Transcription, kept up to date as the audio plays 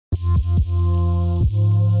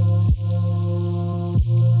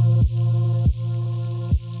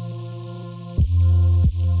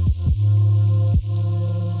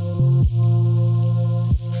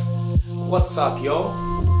What's up, yo?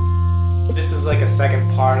 This is like a second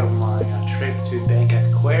part of my trip to Bangkok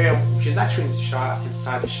Aquarium, which is actually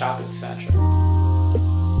inside the shopping center.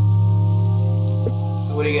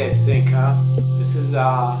 So what do you guys think, huh? This is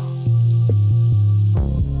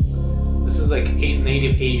like a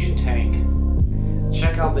native Asian tank.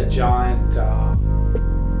 Check out the giant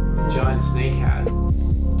snakehead.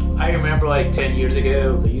 I remember like 10 years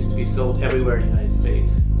ago, they used to be sold everywhere in the United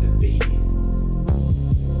States as babies.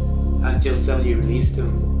 Until somebody released them.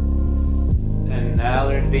 And now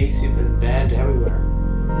they're invasive and banned everywhere.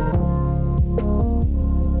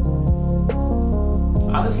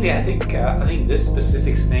 Honestly, I think this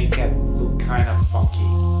specific snakehead looked kind of funky.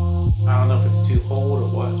 I don't know if it's too old or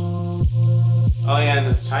what. Oh yeah, and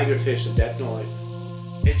this tigerfish, the deathnoid,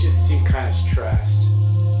 it just seemed kind of stressed.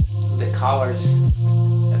 The colors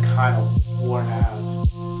are kind of worn out.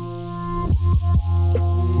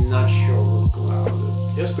 Not sure what's going on with it.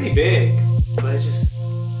 It was pretty big, but it just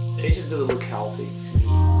doesn't look healthy to me.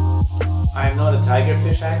 I'm not a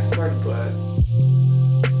tigerfish expert, but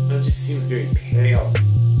it just seems very pale.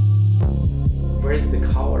 Where's the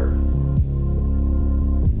color?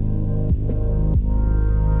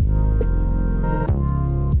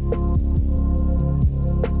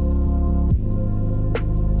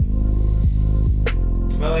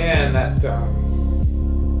 Well, yeah, and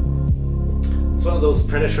it's one of those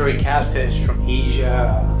predatory catfish from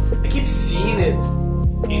Asia. I keep seeing it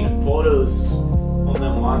in photos on the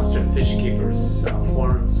monster fish keepers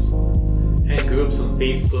forums and groups on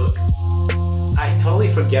Facebook. I totally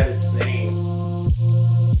forget its name.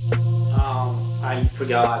 I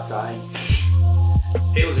forgot.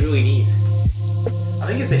 It was really neat. I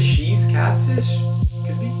think it's a sheath catfish.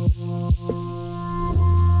 Could be.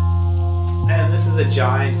 And this is a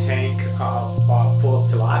giant tank full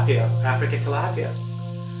of tilapia, African tilapia.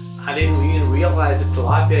 I didn't even realize that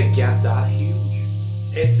tilapia get that huge.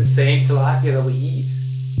 It's the same tilapia that we eat.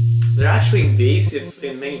 They're actually invasive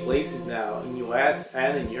in many places now, in US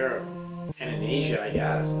and in Europe, and in Asia, I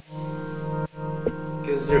guess.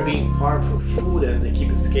 Because they're being farmed for food and they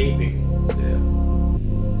keep escaping. So.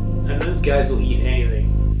 And these guys will eat anything.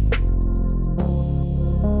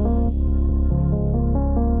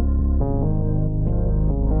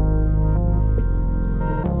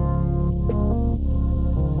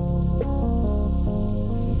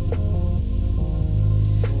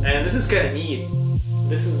 And this is kind of neat.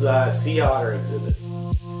 This is a sea otter exhibit.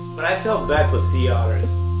 But I felt bad for sea otters.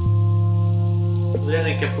 They're in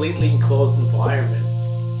a completely enclosed environment.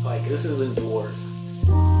 Like, this is indoors.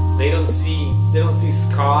 They don't see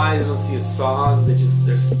sky, they don't see the sun,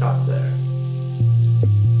 they're stuck there.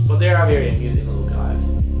 But they are very amusing little guys.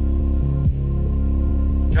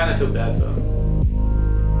 Kinda feel bad for them.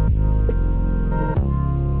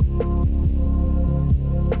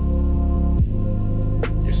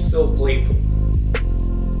 So playful.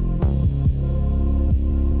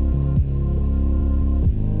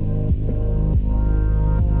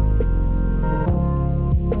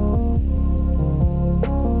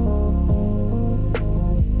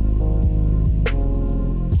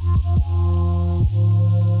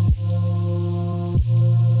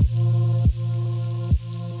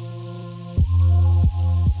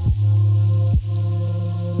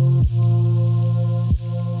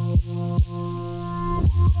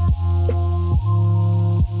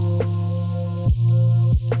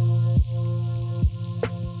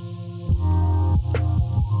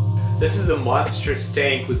 This is a monstrous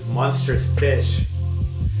tank with monstrous fish.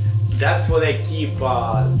 That's what I keep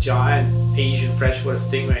giant Asian freshwater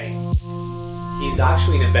stingray. He's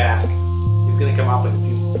actually in a bag. He's gonna come up in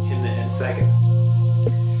a second.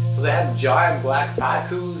 So they have giant black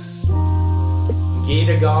pacus,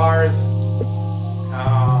 gator gars,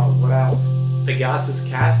 what else? Pegasus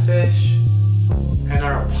catfish, and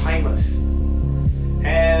Arapaimas,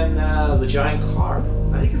 and the giant carp.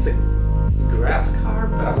 I think it's a grass carp,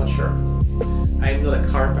 but I'm not sure. I'm not a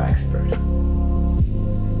carp expert.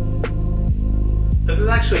 This is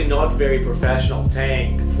actually not a very professional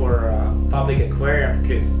tank for a public aquarium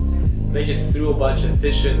because they just threw a bunch of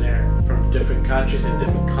fish in there from different countries and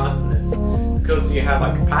different continents. Because you have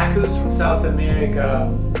like pacus from South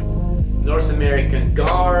America, North American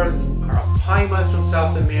gars, Arapaimas from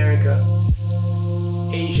South America,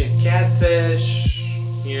 Asian catfish,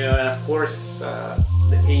 you know, and of course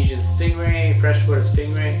the Asian stingray, freshwater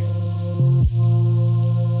stingray.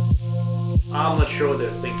 I'm not sure what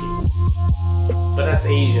they're thinking. But that's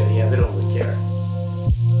Asia, yeah, they don't really care.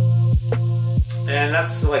 And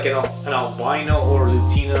that's like an albino or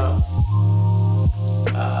Lutino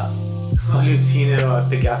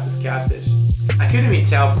Pegasus catfish. I couldn't even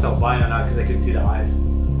tell if it's albino or not because I couldn't see the eyes.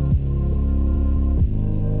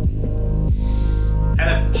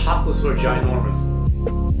 pacus were ginormous.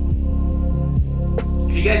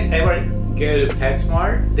 If you guys ever go to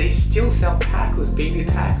PetSmart, they still sell pacus, baby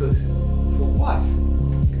pacus. For what?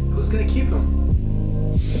 Who's gonna keep them?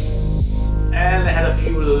 And I had a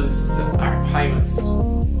few of those Arapaimas.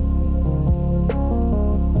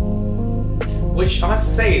 Which I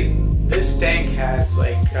must say, this tank has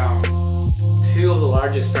like two of the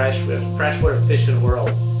largest freshwater fish in the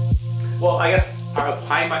world. Well, I guess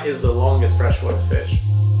Arapaima is the longest freshwater fish.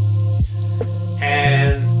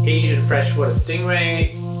 And Asian freshwater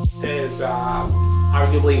stingray is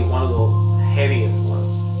arguably one of the heaviest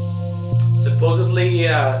ones. Supposedly,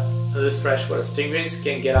 this freshwater stingrays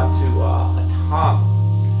can get up to a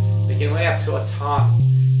ton. They can weigh up to a ton.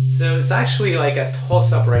 So it's actually like a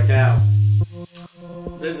toss-up right now.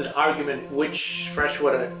 There's an argument which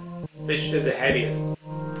freshwater fish is the heaviest.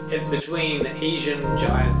 It's between Asian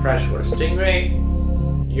giant freshwater stingray,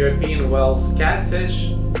 European whales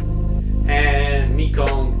catfish, and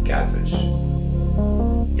Mekong catfish.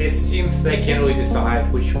 It seems they can't really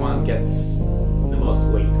decide which one gets the most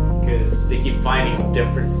weight, because they keep finding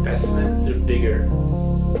different specimens that are bigger.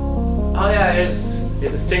 Oh yeah, here's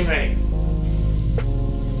a stingray.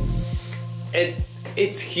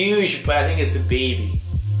 It's huge, but I think it's a baby.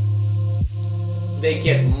 They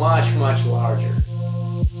get much larger.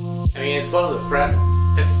 I mean, it's one of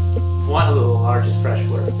the largest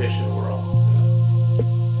freshwater fish in the world. So.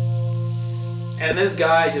 And this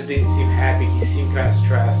guy just didn't seem happy. He seemed kind of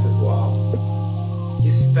stressed as well.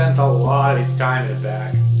 He spent a lot of his time in the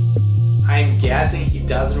back. I'm guessing he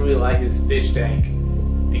doesn't really like this fish tank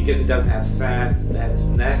because it doesn't have sand. It has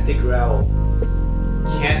nasty gravel.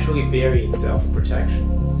 Can't really bury itself for protection.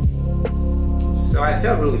 So I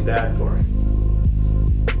felt really bad for him.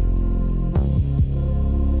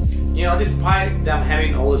 You know, despite them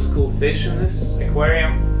having all those cool fish in this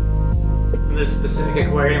aquarium, in this specific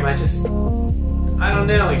aquarium, I don't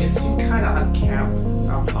know, it just seemed kind of unkempt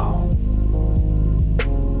somehow.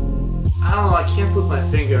 I don't know, I can't put my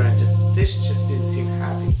finger on it, fish just didn't seem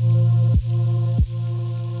happy.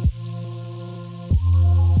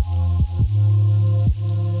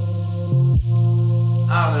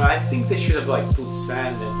 I don't know, I think they should have like put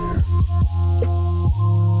sand in there.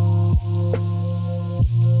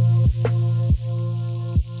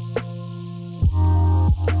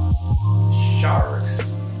 Sharks.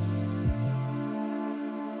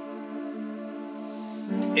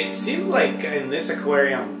 It seems like in this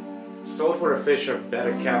aquarium, saltwater fish are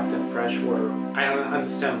better kept than freshwater. I don't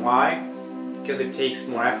understand why, because it takes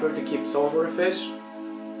more effort to keep saltwater fish.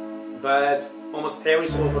 But almost every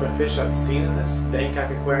saltwater fish I've seen in this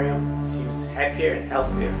Bangkok aquarium seems happier and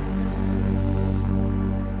healthier.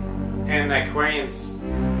 And the aquariums,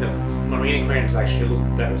 the marine aquariums actually look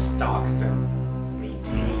better stocked and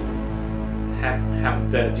maintained.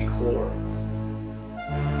 Have better decor.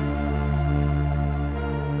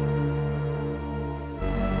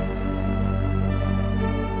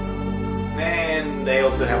 And they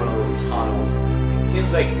also have one of those tunnels. It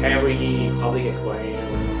seems like every public aquarium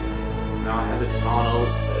now has a tunnel of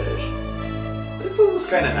fish. But it's also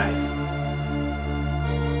kind of nice.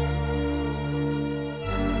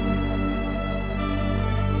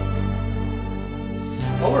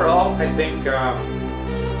 Overall, I think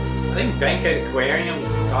Bangkok Aquarium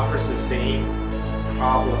suffers the same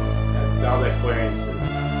problem as other aquariums.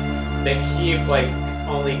 They keep like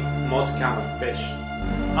only most common fish.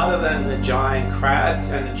 Other than the giant crabs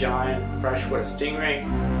and the giant freshwater stingray,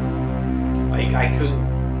 like I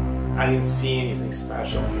didn't see anything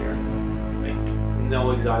special here. Like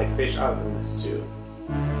no exotic fish other than this two.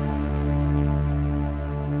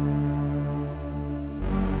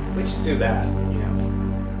 Which is too bad, you know.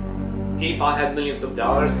 If I had millions of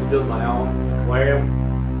dollars to build my own aquarium,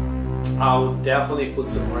 I would definitely put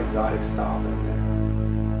some more exotic stuff in there.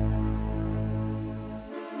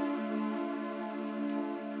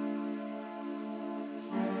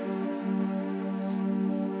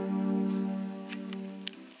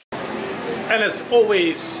 And as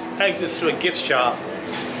always, exits to a gift shop,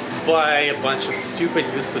 buy a bunch of stupid,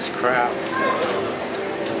 useless crap.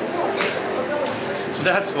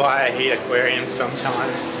 That's why I hate aquariums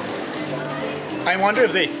sometimes. I wonder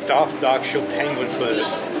if they stuffed the actual penguin for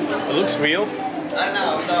this. It looks real.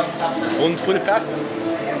 Wouldn't put it past them.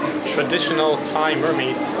 Traditional Thai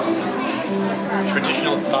mermaids.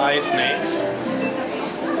 Traditional Thai snakes.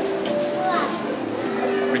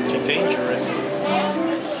 Pretty dangerous.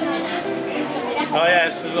 Oh yeah,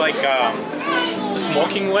 this is like it's a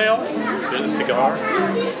smoking whale. So it's a cigar.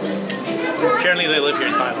 Apparently they live here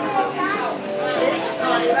in Thailand too.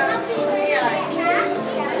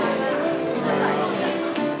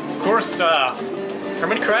 Of course,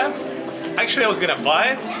 hermit crabs. Actually, I was gonna buy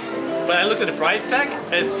it, but I looked at the price tag.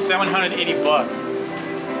 It's 780 bucks.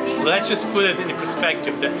 Let's just put it into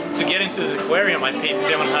perspective. That to get into the aquarium, I paid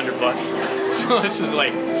 700 bucks. So this is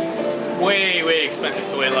like way expensive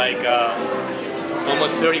to weigh, like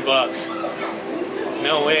almost 30 bucks.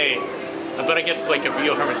 No way. I better get like a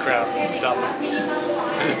real hermit crab and stuff it,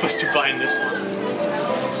 as opposed to buying this one.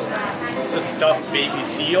 It's a stuffed baby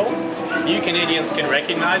seal. You Canadians can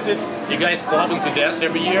recognize it. You guys club them to death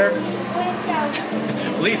every year.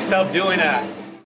 Please stop doing that.